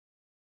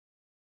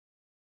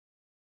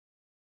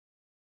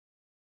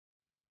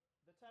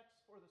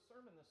for the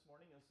sermon this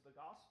morning is the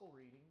gospel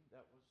reading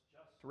that was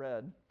just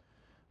read,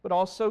 but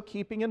also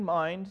keeping in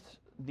mind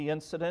the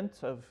incident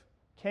of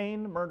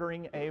Cain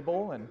murdering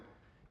Abel and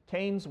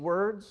Cain's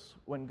words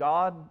when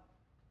God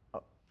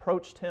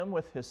approached him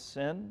with his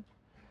sin,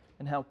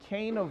 and how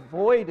Cain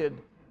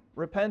avoided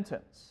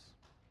repentance.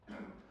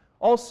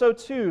 Also,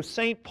 too,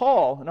 St.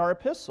 Paul in our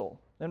epistle,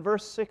 in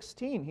verse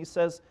 16, he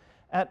says,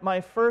 "At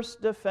my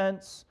first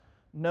defense,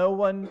 no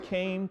one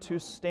came to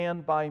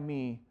stand by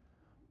me,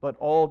 but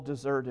all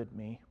deserted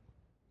me."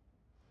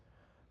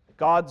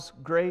 God's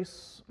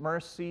grace,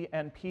 mercy,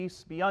 and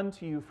peace be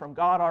unto you from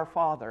God our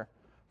Father,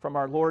 from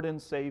our Lord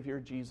and Savior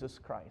Jesus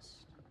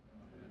Christ.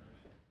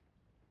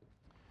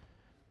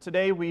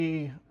 Today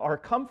we are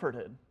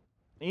comforted,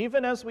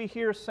 even as we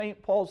hear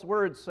St. Paul's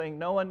words saying,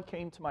 "No one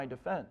came to my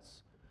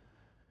defense."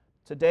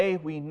 Today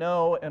we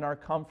know and are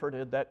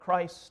comforted that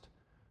Christ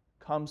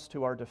comes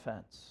to our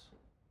defense.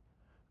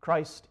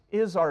 Christ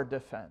is our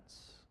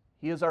defense.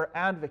 He is our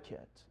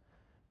advocate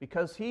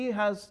because He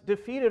has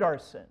defeated our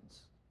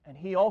sins, and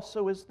He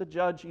also is the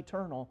judge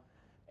eternal,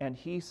 and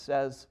He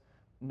says,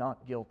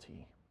 "Not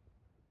guilty."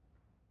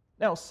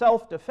 Now,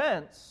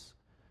 self-defense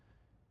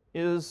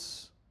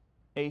is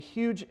a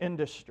huge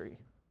industry.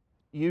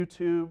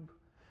 YouTube,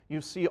 you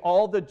see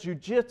all the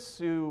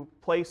jiu-jitsu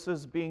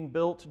places being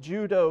built,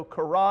 judo,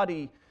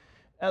 karate.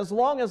 As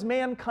long as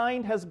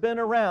mankind has been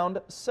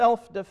around,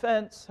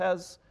 self-defense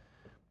has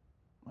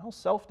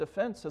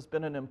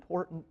been an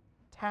important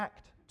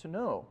tact to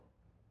know.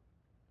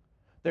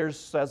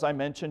 There's, as I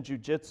mentioned,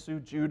 jiu-jitsu,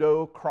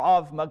 judo,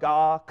 Krav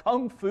Maga,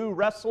 kung fu,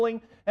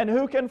 wrestling, and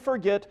who can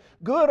forget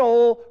good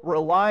old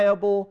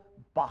reliable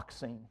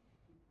boxing.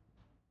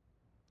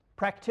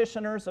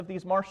 Practitioners of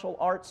these martial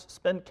arts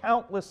spend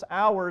countless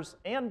hours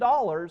and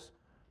dollars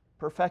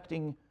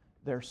perfecting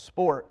their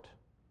sport.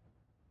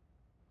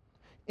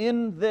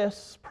 In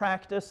this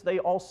practice, they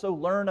also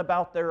learn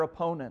about their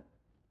opponent.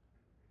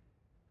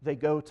 They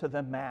go to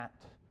the mat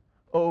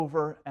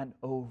over and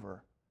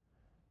over.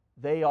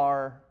 They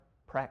are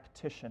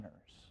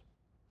practitioners.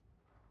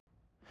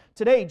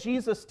 Today,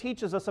 Jesus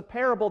teaches us a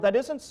parable that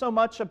isn't so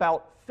much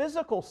about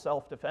physical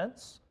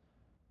self-defense,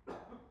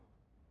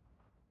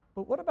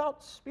 but what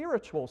about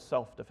spiritual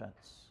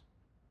self-defense?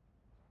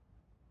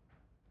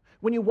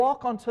 When you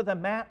walk onto the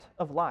mat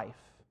of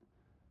life,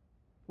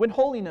 when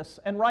holiness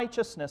and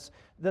righteousness,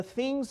 the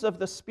things of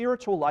the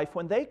spiritual life,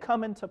 when they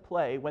come into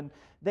play, when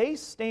they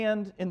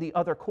stand in the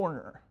other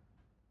corner,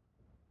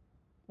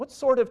 what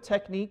sort of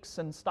techniques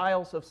and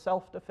styles of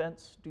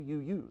self-defense do you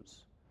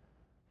use?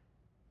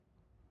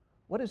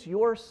 What is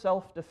your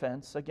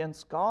self-defense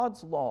against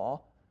God's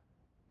law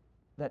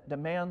that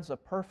demands a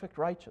perfect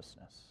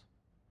righteousness?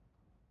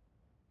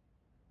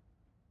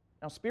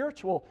 Now,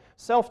 spiritual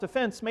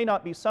self-defense may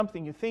not be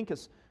something you think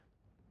is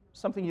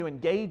something you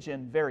engage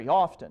in very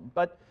often,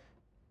 but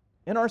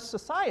in our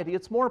society,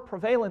 it's more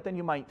prevalent than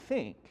you might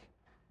think.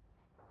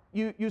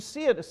 You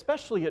see it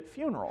especially at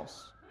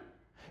funerals.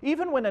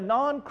 Even when a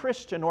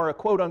non-Christian or a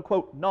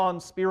quote-unquote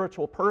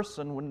non-spiritual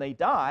person, when they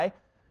die,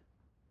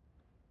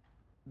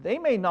 they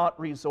may not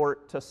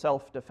resort to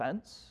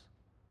self-defense,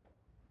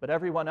 but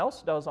everyone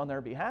else does on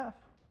their behalf.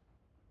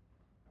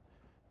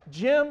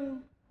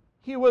 Jim,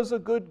 he was a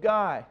good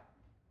guy.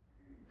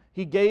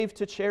 He gave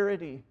to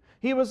charity.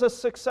 He was a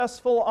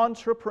successful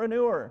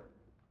entrepreneur.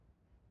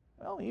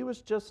 Well, he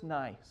was just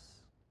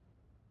nice.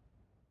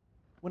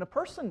 When a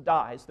person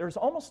dies, there's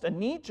almost a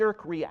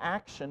knee-jerk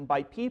reaction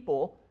by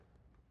people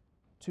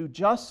to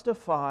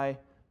justify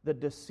the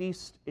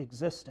deceased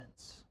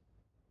existence,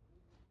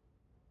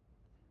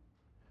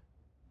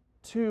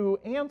 to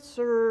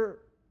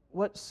answer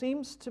what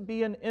seems to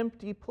be an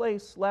empty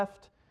place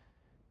left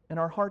in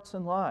our hearts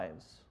and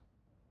lives.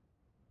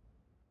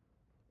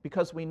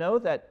 Because we know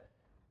that,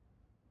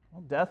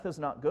 well, death is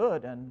not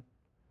good, and,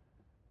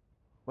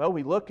 well,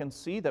 we look and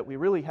see that we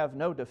really have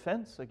no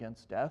defense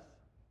against death.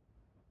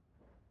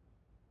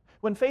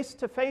 When face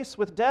to face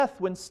with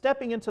death, when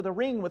stepping into the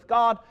ring with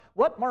God,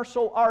 what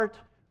martial art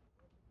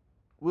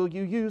will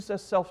you use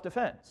as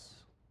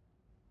self-defense?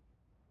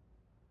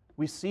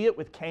 We see it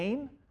with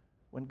Cain,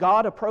 when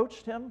God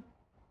approached him.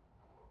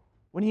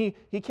 When he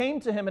came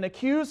to him and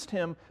accused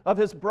him of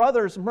his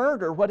brother's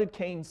murder, what did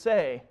Cain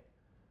say?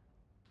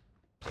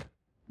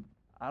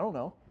 I don't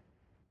know.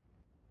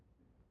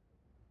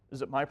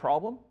 Is it my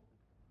problem?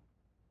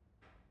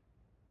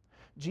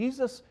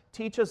 Jesus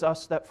teaches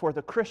us that for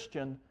the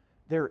Christian,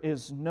 there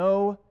is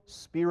no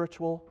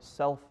spiritual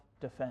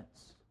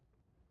self-defense.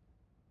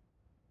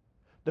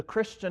 The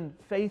Christian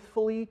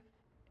faithfully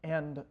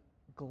and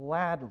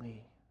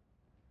gladly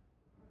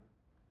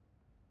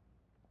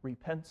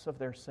repents of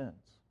their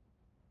sins.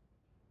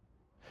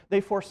 They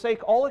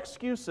forsake all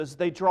excuses.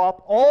 They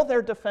drop all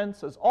their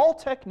defenses, all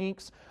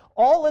techniques,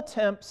 all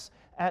attempts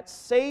at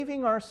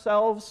saving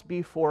ourselves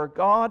before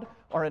God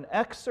are an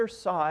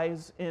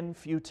exercise in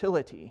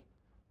futility.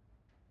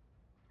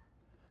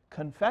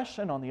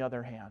 Confession, on the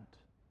other hand,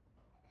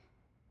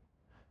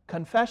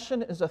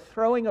 confession is a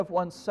throwing of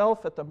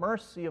oneself at the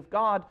mercy of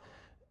God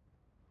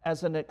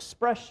as an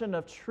expression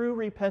of true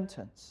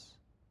repentance.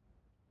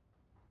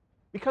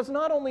 Because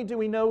not only do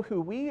we know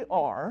who we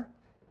are,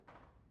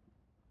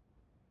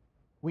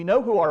 we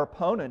know who our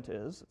opponent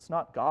is. It's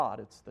not God,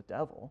 it's the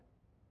devil.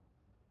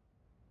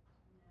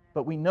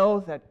 But we know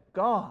that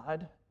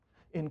God,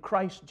 in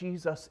Christ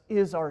Jesus,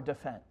 is our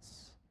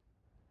defense.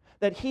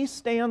 That He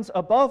stands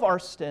above our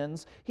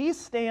sins, He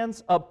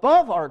stands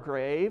above our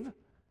grave,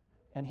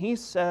 and He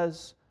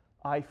says,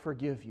 I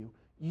forgive you.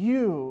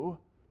 You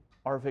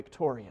are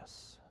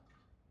victorious.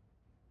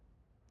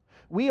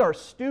 We are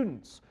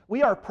students.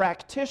 We are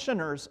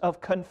practitioners of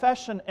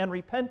confession and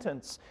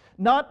repentance,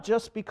 not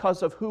just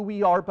because of who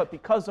we are, but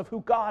because of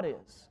who God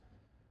is.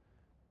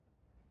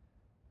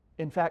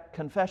 In fact,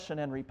 confession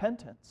and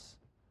repentance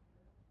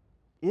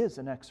is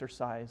an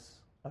exercise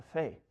of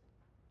faith.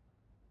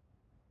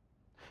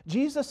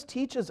 Jesus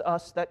teaches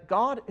us that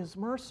God is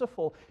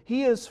merciful.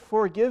 He is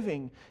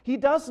forgiving. He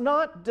does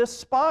not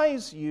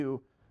despise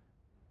you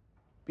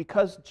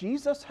because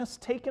Jesus has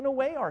taken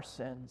away our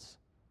sins.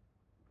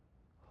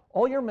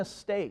 All your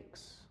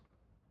mistakes,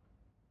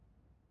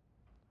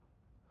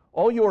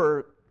 all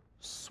your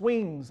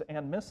swings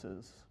and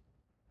misses,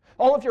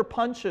 all of your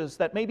punches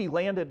that maybe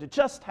landed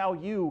just how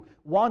you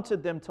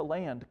wanted them to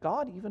land,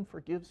 God even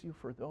forgives you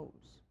for those.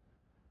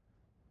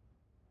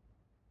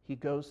 He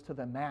goes to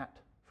the mat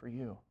for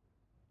you.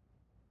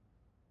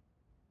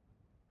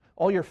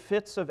 All your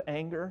fits of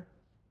anger,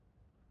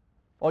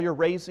 all your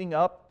raising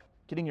up,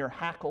 getting your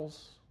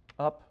hackles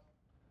up,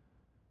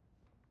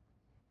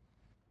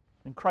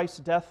 in Christ's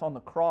death on the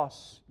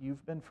cross,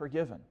 you've been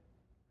forgiven.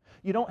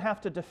 You don't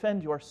have to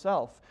defend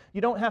yourself.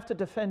 You don't have to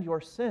defend your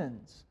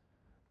sins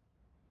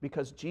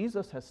because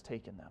Jesus has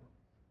taken them.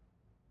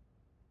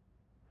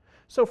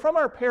 So from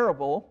our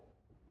parable,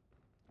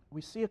 we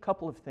see a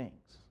couple of things.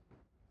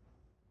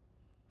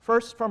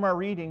 First, from our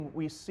reading,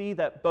 we see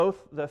that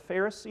both the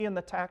Pharisee and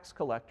the tax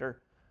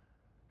collector,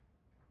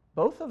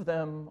 both of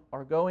them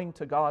are going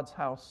to God's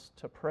house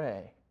to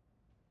pray.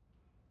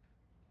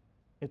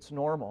 It's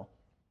normal.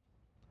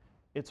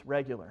 It's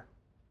regular.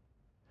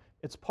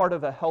 It's part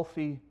of a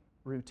healthy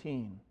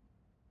routine.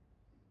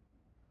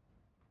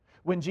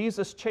 When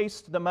Jesus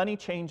chased the money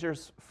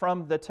changers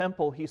from the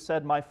temple, He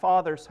said, "My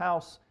Father's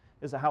house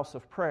is a house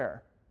of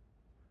prayer."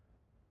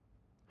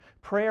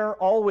 Prayer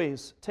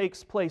always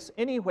takes place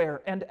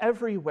anywhere and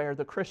everywhere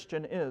the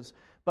Christian is,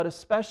 but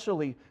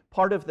especially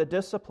part of the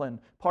discipline,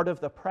 part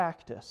of the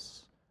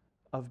practice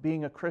of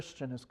being a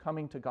Christian is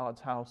coming to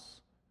God's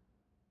house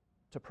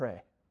to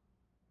pray.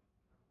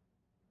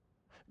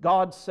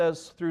 God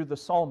says through the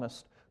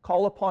psalmist,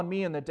 "Call upon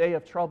me in the day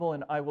of trouble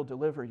and I will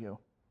deliver you."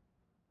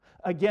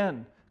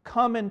 Again,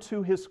 come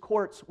into His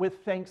courts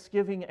with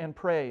thanksgiving and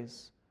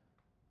praise.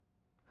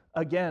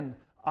 Again,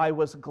 I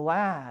was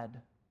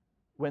glad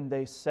when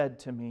they said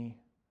to me,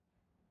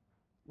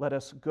 "Let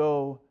us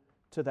go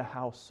to the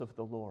house of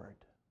the Lord."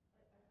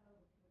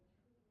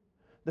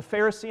 The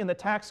Pharisee and the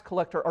tax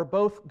collector are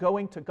both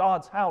going to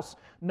God's house.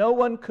 No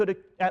one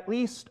could at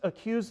least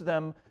accuse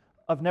them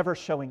of never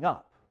showing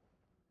up.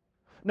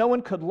 No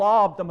one could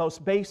lob the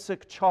most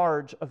basic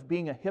charge of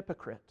being a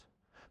hypocrite.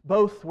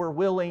 Both were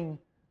willing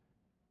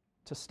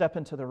to step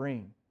into the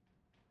ring,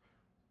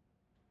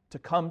 to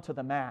come to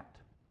the mat,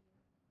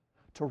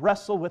 to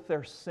wrestle with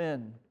their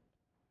sin,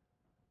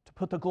 to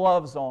put the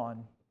gloves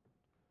on,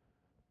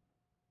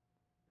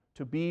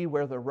 to be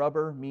where the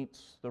rubber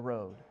meets the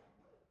road,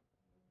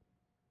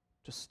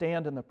 to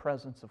stand in the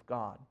presence of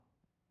God.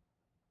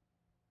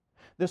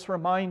 This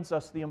reminds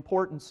us the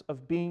importance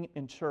of being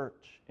in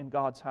church, in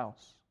God's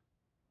house.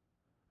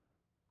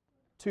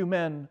 Two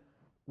men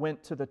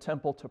went to the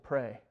temple to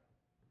pray.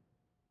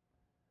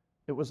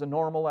 It was a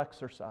normal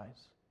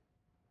exercise.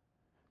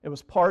 It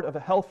was part of a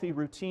healthy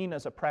routine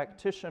as a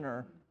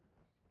practitioner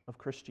of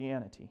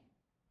Christianity.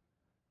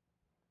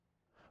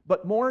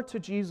 But more to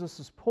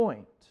Jesus'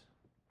 point,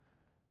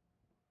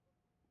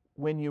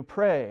 when you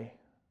pray,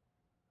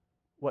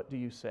 what do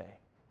you say?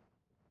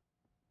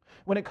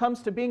 When it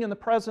comes to being in the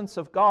presence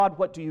of God,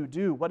 what do you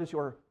do? What is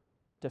your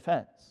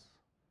defense?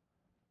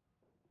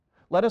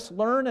 Let us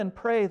learn and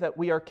pray that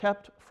we are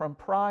kept from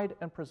pride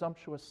and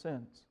presumptuous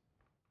sins.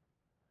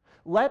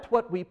 Let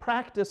what we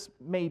practice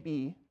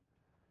maybe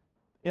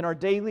in our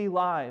daily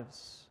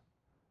lives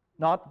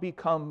not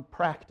become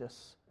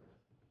practice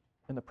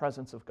in the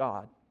presence of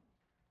God.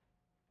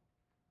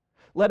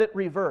 Let it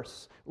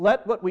reverse.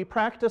 Let what we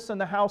practice in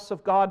the house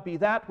of God be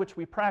that which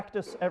we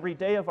practice every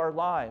day of our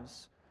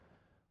lives.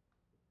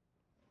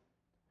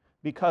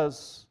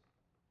 Because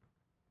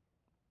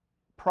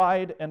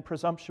pride and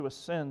presumptuous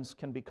sins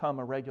can become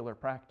a regular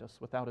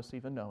practice without us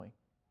even knowing.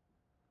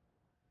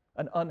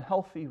 An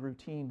unhealthy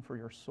routine for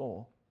your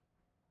soul.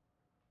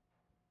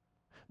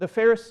 The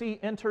Pharisee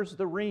enters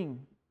the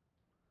ring.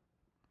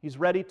 He's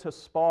ready to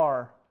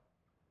spar.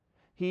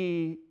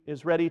 He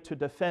is ready to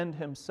defend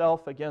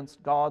himself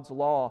against God's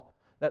law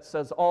that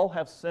says all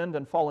have sinned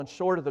and fallen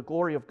short of the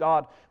glory of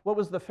God. What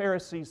was the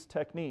Pharisee's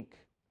technique?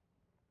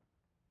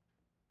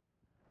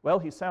 Well,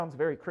 he sounds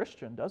very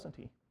Christian, doesn't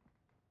he?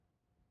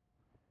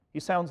 He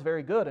sounds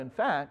very good. In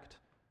fact,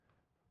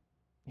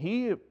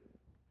 he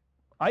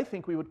I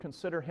think we would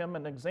consider him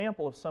an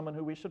example of someone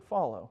who we should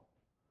follow.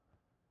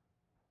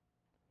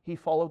 He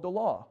followed the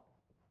law.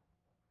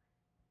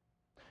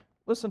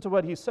 Listen to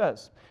what he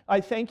says. I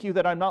thank you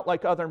that I'm not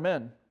like other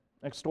men,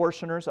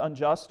 extortioners,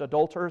 unjust,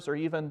 adulterers, or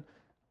even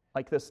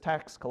like this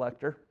tax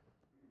collector.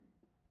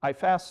 I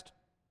fast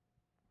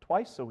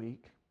twice a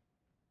week.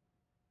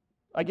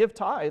 I give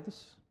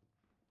tithes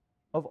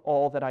of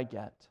all that I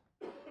get.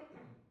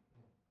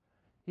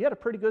 He had a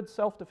pretty good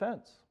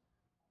self-defense.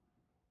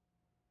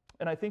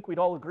 And I think we'd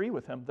all agree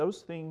with him.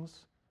 Those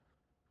things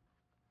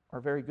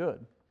are very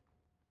good.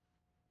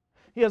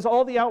 He has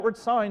all the outward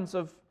signs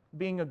of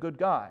being a good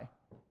guy.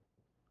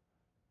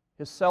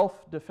 His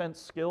self-defense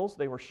skills,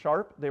 they were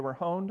sharp, they were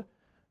honed,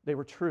 they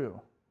were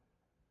true.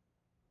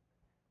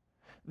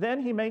 Then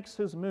he makes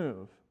his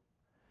move,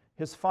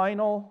 his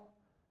final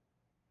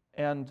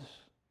and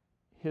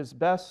his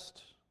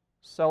best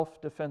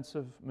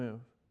self-defensive move.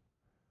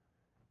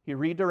 He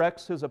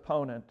redirects his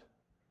opponent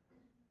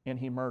and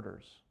he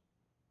murders.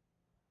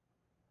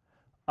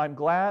 I'm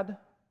glad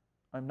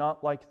I'm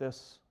not like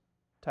this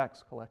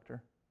tax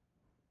collector.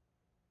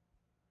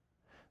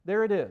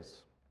 There it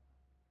is.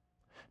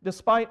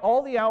 Despite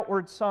all the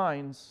outward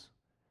signs,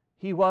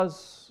 he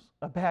was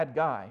a bad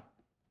guy.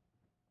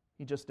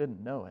 He just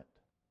didn't know it.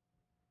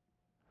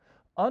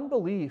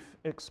 Unbelief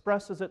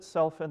expresses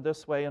itself in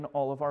this way in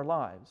all of our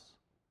lives.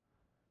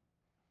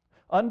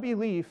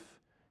 Unbelief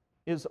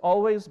is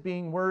always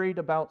being worried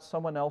about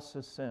someone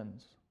else's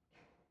sins,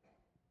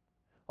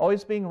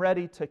 always being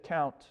ready to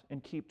count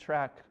and keep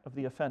track of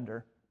the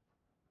offender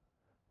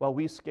while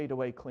we skate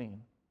away clean.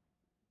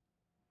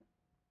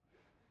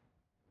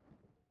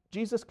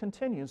 Jesus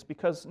continues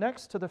because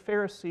next to the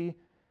Pharisee,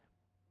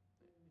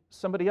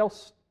 somebody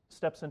else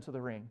steps into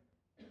the ring.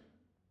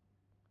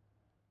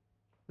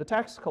 The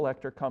tax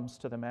collector comes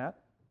to the mat.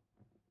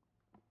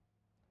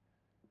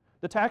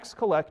 The tax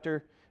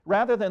collector,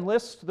 rather than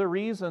list the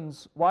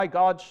reasons why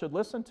God should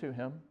listen to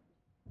him,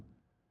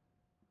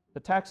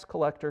 the tax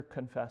collector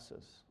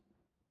confesses.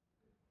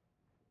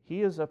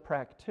 He is a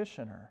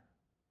practitioner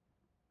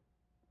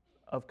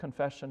of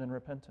confession and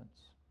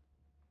repentance.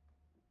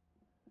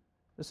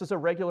 This is a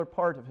regular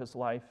part of his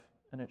life,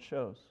 and it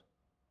shows.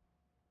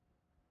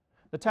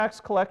 The tax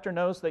collector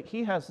knows that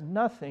he has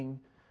nothing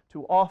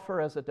to offer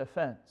as a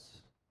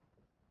defense.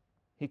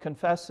 He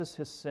confesses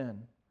his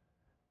sin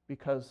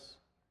because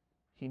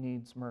he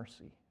needs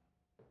mercy.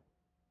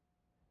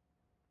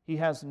 He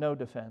has no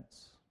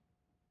defense.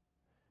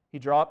 He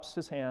drops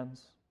his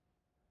hands,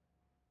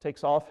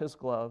 takes off his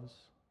gloves,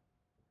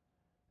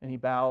 and he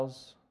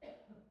bows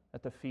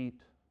at the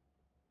feet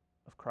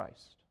of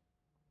Christ.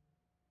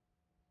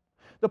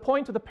 The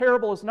point of the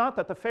parable is not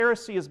that the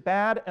Pharisee is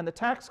bad and the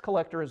tax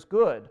collector is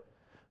good.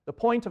 The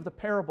point of the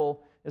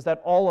parable is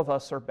that all of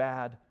us are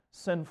bad,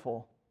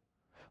 sinful.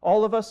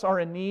 All of us are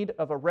in need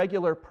of a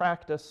regular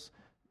practice,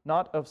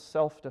 not of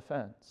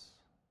self-defense,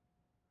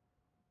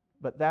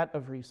 but that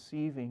of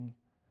receiving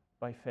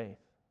by faith.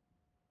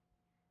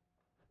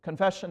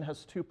 Confession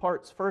has two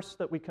parts. First,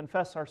 that we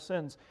confess our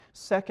sins.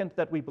 Second,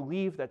 that we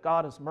believe that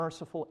God is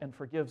merciful and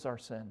forgives our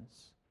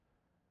sins.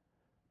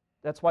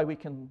 That's why we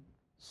can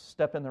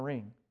step in the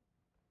ring.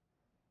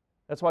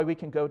 That's why we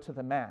can go to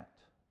the mat.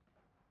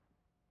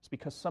 It's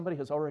because somebody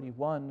has already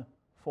won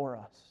for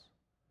us.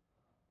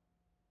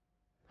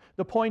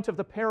 The point of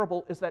the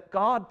parable is that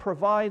God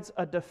provides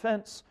a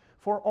defense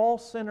for all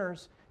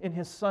sinners in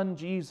His Son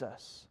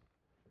Jesus.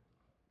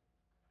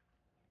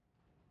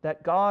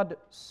 That God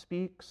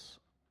speaks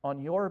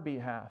on your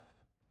behalf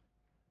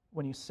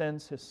when He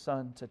sends His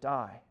Son to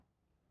die.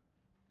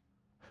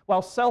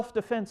 While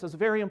self-defense is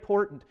very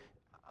important,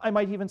 I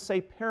might even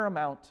say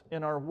paramount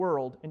in our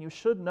world, and you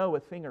should know a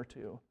thing or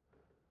two.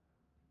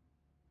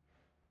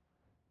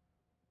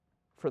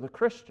 For the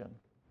Christian,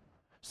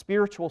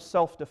 spiritual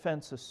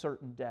self-defense is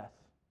certain death.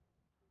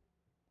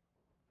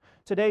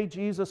 Today,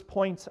 Jesus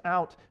points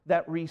out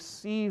that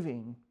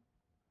receiving,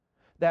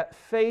 that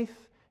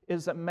faith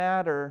is a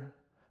matter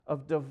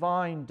of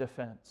divine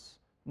defense,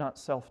 not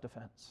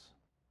self-defense.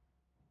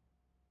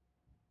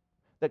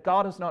 That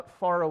God is not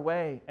far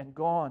away and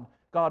gone.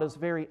 God is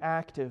very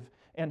active,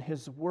 and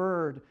His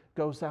word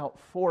goes out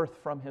forth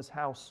from His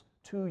house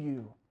to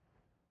you.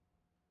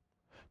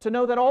 To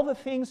know that all the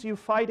things you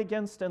fight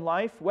against in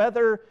life,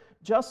 whether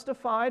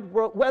justified,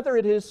 whether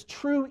it is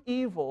true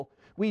evil,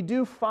 we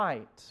do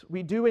fight,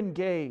 we do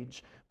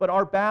engage, but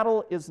our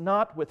battle is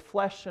not with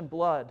flesh and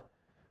blood,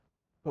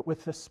 but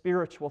with the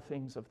spiritual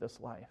things of this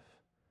life.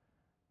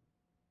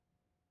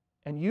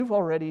 And you've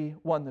already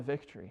won the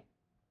victory.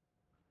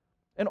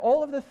 And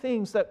all of the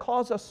things that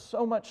cause us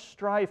so much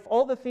strife,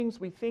 all the things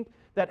we think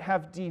that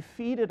have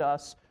defeated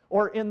us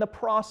or in the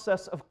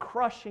process of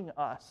crushing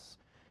us,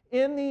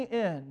 in the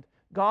end,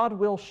 God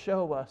will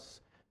show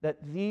us that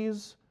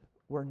these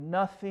were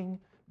nothing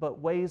but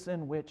ways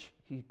in which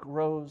He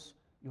grows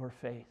your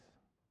faith.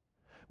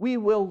 We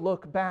will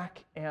look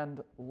back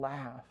and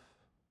laugh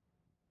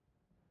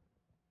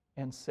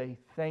and say,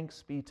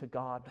 thanks be to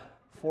God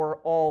for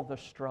all the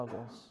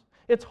struggles.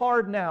 It's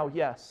hard now,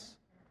 yes.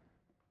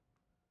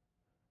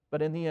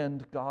 But in the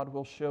end, God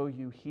will show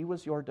you He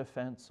was your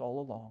defense all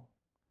along,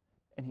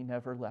 and He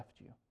never left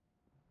you.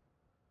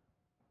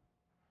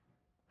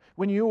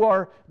 When you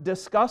are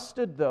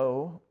disgusted,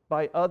 though,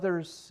 by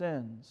others'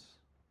 sins,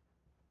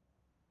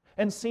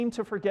 and seem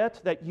to forget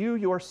that you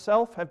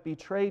yourself have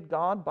betrayed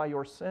God by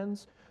your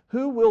sins,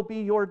 who will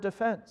be your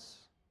defense?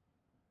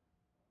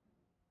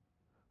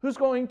 Who's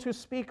going to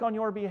speak on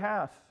your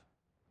behalf?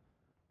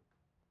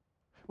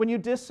 When you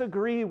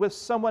disagree with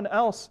someone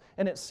else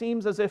and it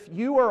seems as if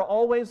you are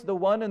always the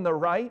one in the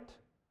right,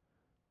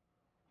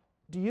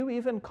 do you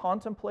even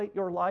contemplate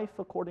your life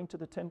according to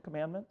the Ten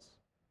Commandments?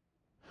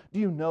 Do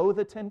you know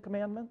the Ten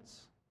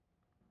Commandments?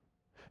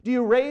 Do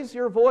you raise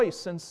your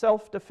voice in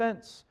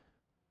self-defense?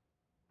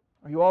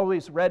 Are you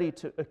always ready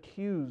to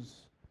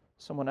accuse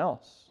someone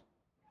else?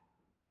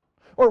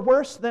 Or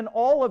worse than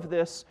all of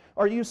this,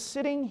 are you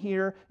sitting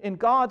here in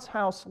God's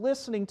house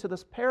listening to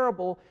this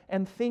parable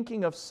and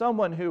thinking of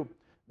someone who,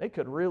 they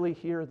could really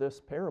hear this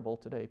parable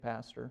today,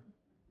 Pastor?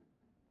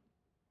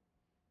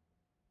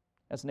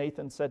 As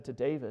Nathan said to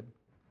David,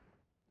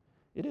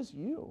 it is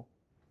you.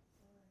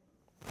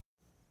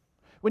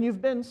 When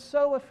you've been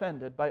so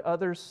offended by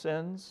others'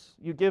 sins,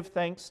 you give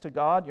thanks to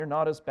God, you're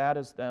not as bad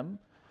as them.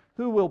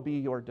 Who will be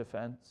your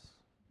defense?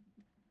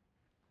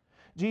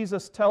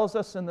 Jesus tells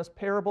us in this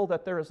parable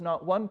that there is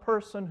not one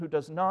person who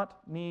does not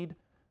need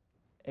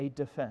a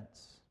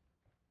defense.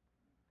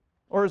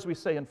 Or as we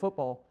say in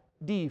football,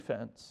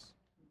 defense.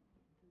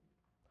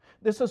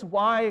 This is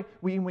why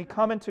when we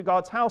come into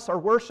God's house, our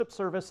worship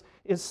service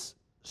is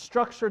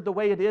structured the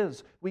way it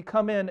is. We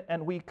come in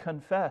and we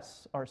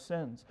confess our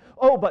sins.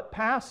 Oh, but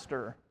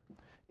Pastor,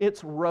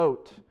 it's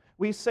rote.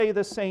 We say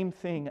the same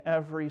thing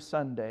every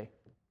Sunday.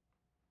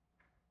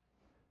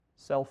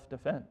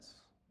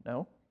 Self-defense.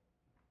 No.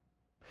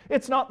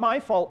 It's not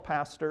my fault,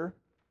 Pastor.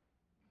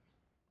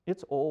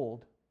 It's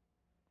old.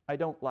 I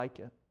don't like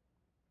it.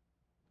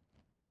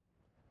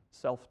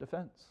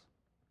 Self-defense.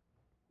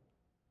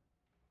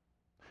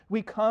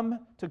 We come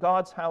to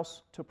God's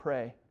house to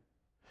pray.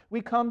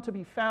 We come to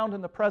be found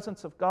in the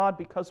presence of God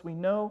because we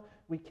know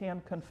we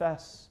can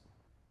confess,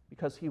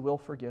 because He will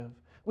forgive.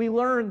 We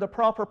learn the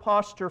proper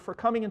posture for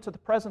coming into the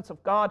presence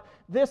of God.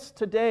 This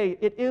today,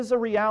 it is a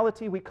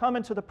reality. We come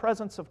into the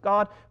presence of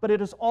God, but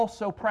it is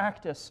also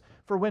practice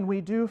for when we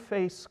do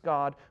face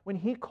God, when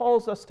He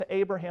calls us to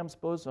Abraham's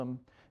bosom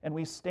and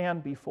we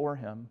stand before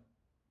Him.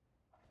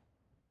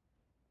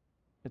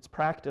 It's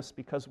practice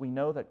because we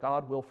know that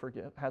God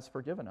has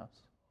forgiven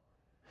us.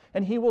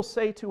 And He will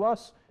say to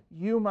us,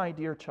 you, my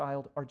dear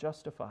child, are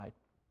justified.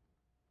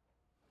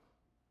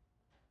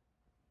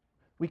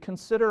 We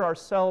consider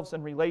ourselves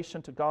in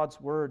relation to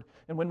God's Word,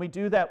 and when we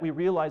do that, we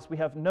realize we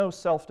have no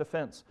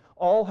self-defense.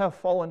 All have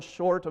fallen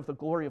short of the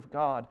glory of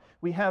God.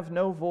 We have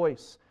no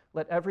voice.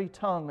 Let every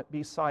tongue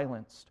be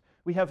silenced.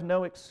 We have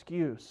no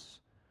excuse.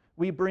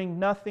 We bring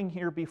nothing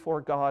here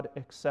before God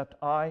except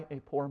I, a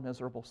poor,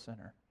 miserable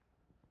sinner.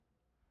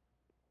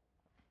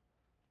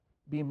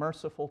 Be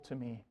merciful to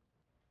me.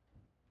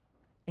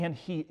 And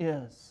He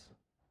is,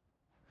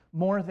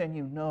 more than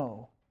you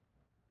know.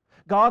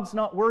 God's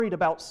not worried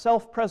about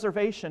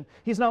self-preservation.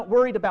 He's not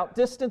worried about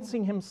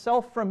distancing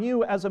Himself from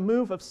you as a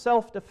move of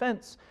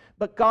self-defense.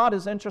 But God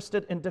is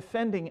interested in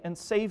defending and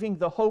saving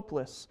the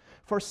hopeless,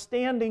 for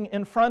standing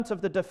in front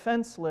of the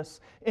defenseless,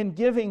 in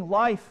giving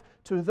life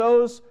to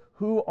those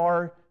who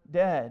are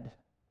dead.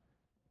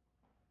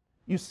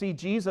 You see,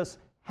 Jesus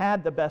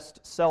had the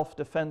best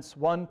self-defense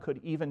one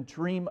could even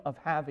dream of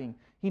having.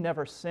 He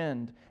never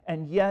sinned,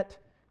 and yet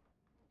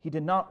He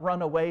did not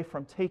run away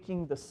from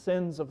taking the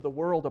sins of the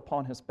world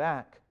upon His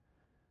back.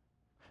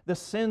 The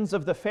sins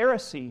of the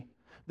Pharisee,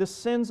 the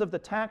sins of the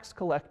tax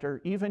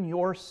collector, even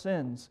your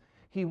sins.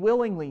 He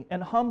willingly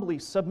and humbly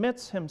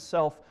submits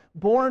Himself,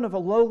 born of a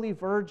lowly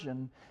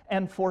virgin,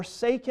 and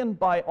forsaken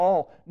by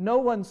all. No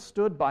one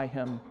stood by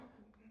Him.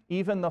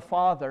 Even the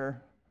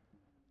Father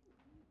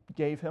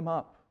gave Him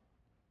up.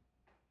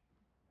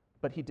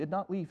 But He did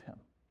not leave Him.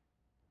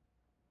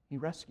 He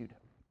rescued Him.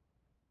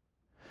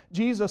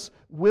 Jesus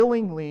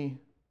willingly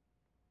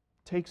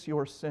takes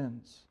your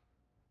sins.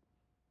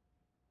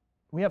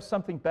 We have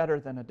something better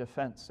than a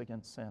defense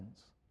against sins.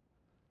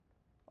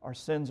 Our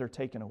sins are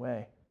taken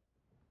away.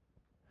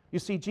 You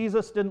see,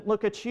 Jesus didn't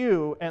look at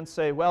you and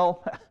say,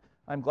 well,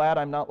 I'm glad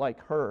I'm not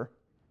like her.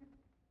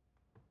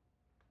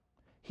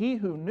 He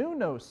who knew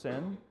no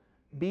sin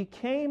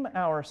became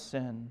our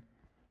sin,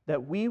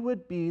 that we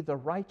would be the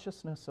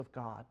righteousness of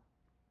God.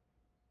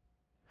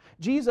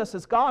 Jesus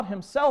is God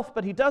Himself,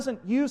 but He doesn't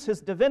use His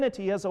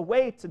divinity as a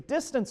way to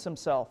distance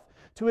Himself,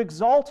 to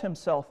exalt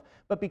Himself.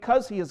 But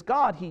because He is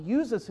God, He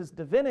uses His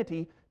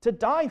divinity to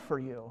die for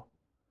you,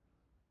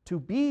 to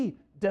be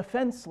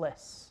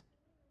defenseless.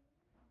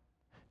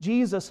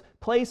 Jesus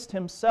placed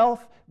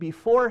Himself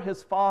before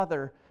His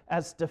Father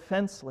as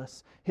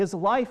defenseless. His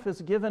life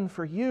is given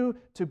for you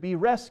to be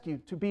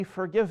rescued, to be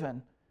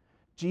forgiven.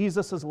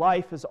 Jesus'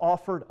 life is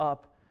offered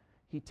up.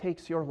 He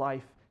takes your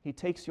life, He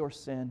takes your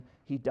sin,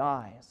 He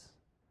dies.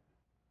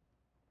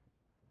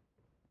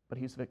 But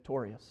He's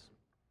victorious.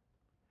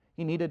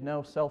 He needed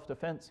no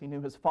self-defense. He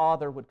knew his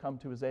Father would come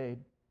to his aid,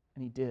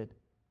 and he did.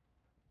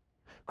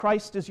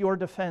 Christ is your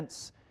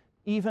defense,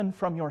 even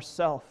from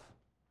yourself.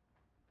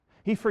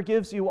 He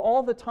forgives you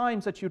all the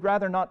times that you'd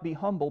rather not be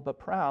humble but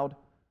proud.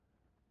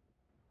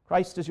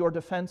 Christ is your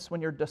defense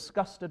when you're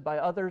disgusted by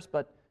others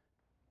but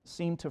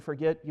seem to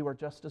forget you are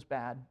just as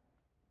bad.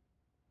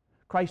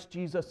 Christ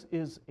Jesus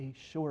is a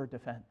sure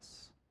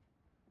defense.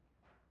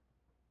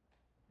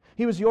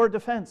 He was your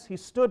defense. He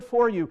stood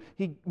for you.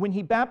 When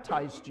He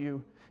baptized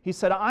you, He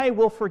said, I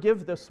will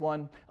forgive this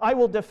one. I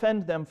will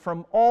defend them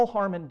from all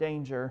harm and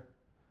danger.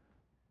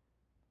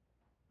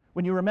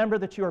 When you remember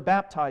that you are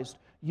baptized,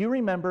 you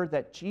remember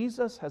that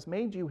Jesus has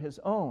made you His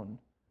own.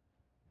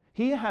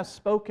 He has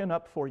spoken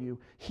up for you.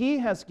 He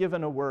has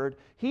given a word.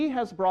 He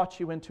has brought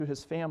you into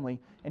His family,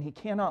 and He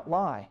cannot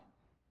lie.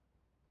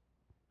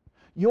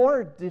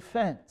 Your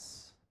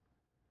defense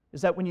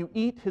is that when you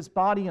eat His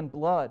body and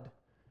blood,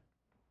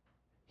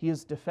 He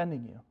is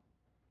defending you.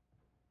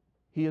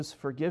 He is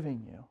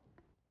forgiving you.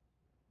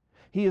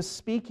 He is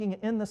speaking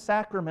in the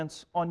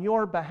sacraments on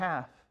your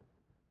behalf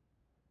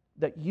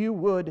that you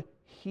would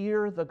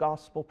hear the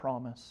gospel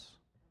promise.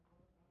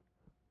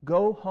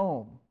 Go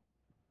home,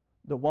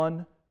 the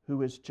one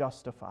who is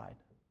justified.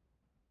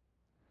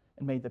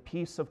 And may the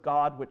peace of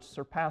God, which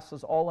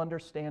surpasses all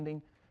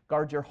understanding,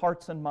 guard your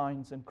hearts and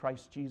minds in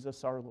Christ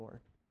Jesus our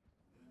Lord.